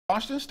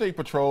Washington State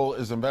Patrol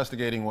is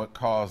investigating what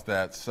caused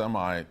that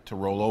semi to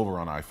roll over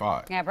on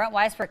I-5. Yeah, Brent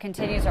Weisberg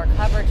continues our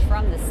coverage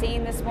from the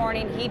scene this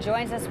morning. He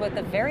joins us with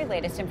the very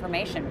latest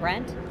information.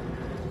 Brent?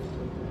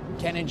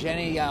 Ken and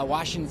Jenny,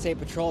 Washington State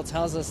Patrol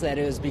tells us that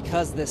it was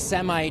because the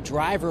semi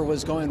driver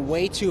was going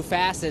way too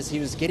fast as he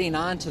was getting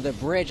onto the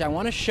bridge. I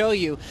want to show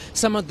you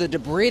some of the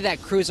debris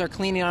that crews are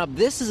cleaning up.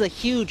 This is a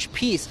huge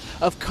piece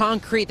of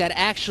concrete that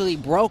actually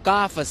broke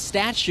off a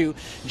statue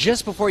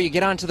just before you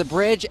get onto the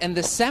bridge, and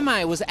the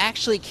semi was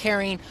actually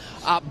carrying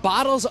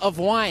bottles of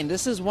wine.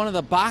 This is one of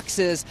the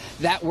boxes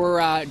that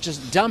were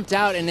just dumped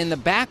out, and in the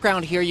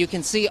background here you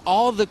can see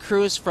all the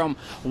crews from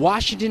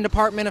Washington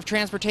Department of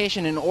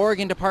Transportation and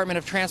Oregon Department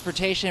of Transportation.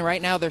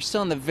 Right now they're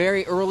still in the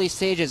very early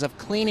stages of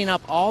cleaning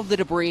up all the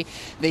debris.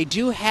 They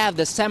do have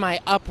the semi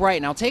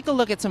upright. Now take a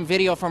look at some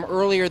video from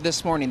earlier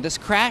this morning. This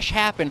crash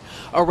happened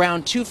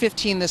around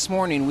 2:15 this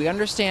morning. We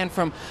understand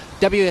from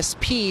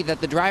WSP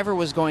that the driver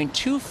was going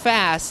too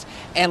fast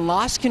and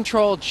lost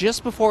control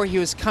just before he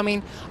was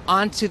coming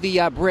onto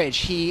the bridge.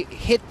 He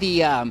hit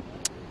the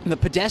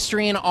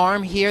pedestrian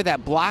arm here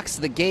that blocks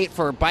the gate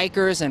for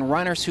bikers and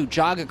runners who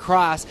jog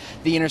across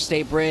the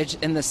interstate bridge,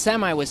 and the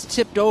semi was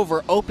tipped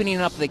over, opening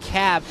up the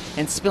cab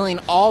and spilling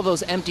all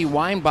those empty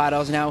wine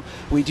bottles. Now,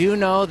 we do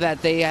know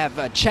that they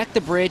have checked the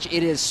bridge.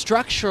 It is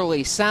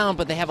structurally sound,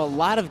 but they have a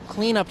lot of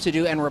cleanup to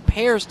do and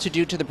repairs to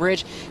do to the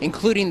bridge,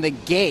 including the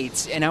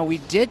gates. And now we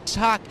did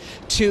talk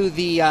to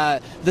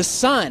the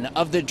son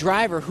of the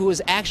driver who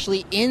was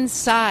actually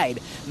inside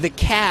the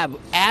cab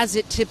as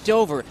it tipped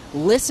over.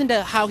 Listen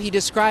to how he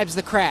describes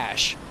the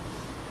crash.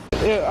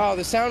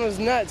 The sound was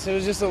nuts. It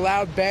was just a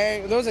loud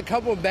bang. There was a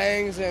couple of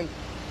bangs, and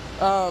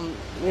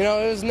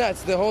it was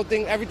nuts. The whole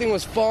thing, everything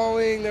was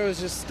falling. There was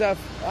just stuff.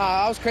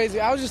 I was crazy.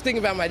 I was just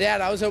thinking about my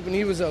dad. I was hoping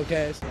he was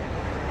okay.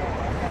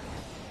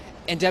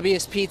 And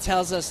WSP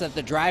tells us that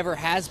the driver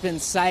has been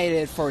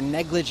cited for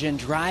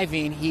negligent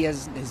driving.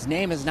 His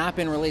name has not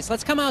been released.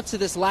 Let's come out to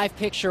this live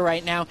picture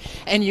right now,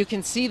 and you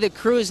can see the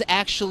crews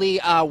actually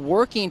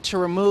working to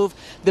remove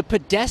the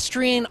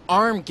pedestrian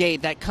arm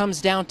gate that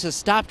comes down to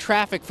stop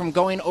traffic from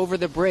going over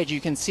the bridge. You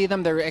can see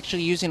them. They're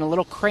actually using a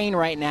little crane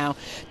right now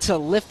to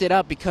lift it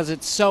up because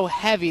it's so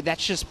heavy.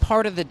 That's just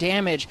part of the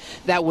damage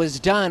that was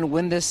done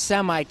when this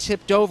semi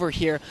tipped over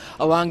here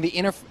along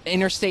the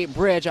interstate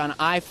bridge on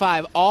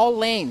I-5. All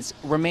lanes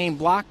remain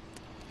blocked.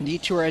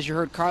 Detour, as you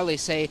heard Carly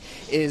say,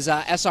 is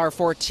SR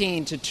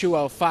 14 to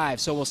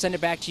 205. So we'll send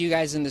it back to you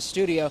guys in the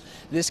studio.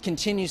 This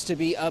continues to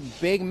be a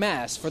big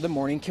mess for the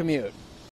morning commute.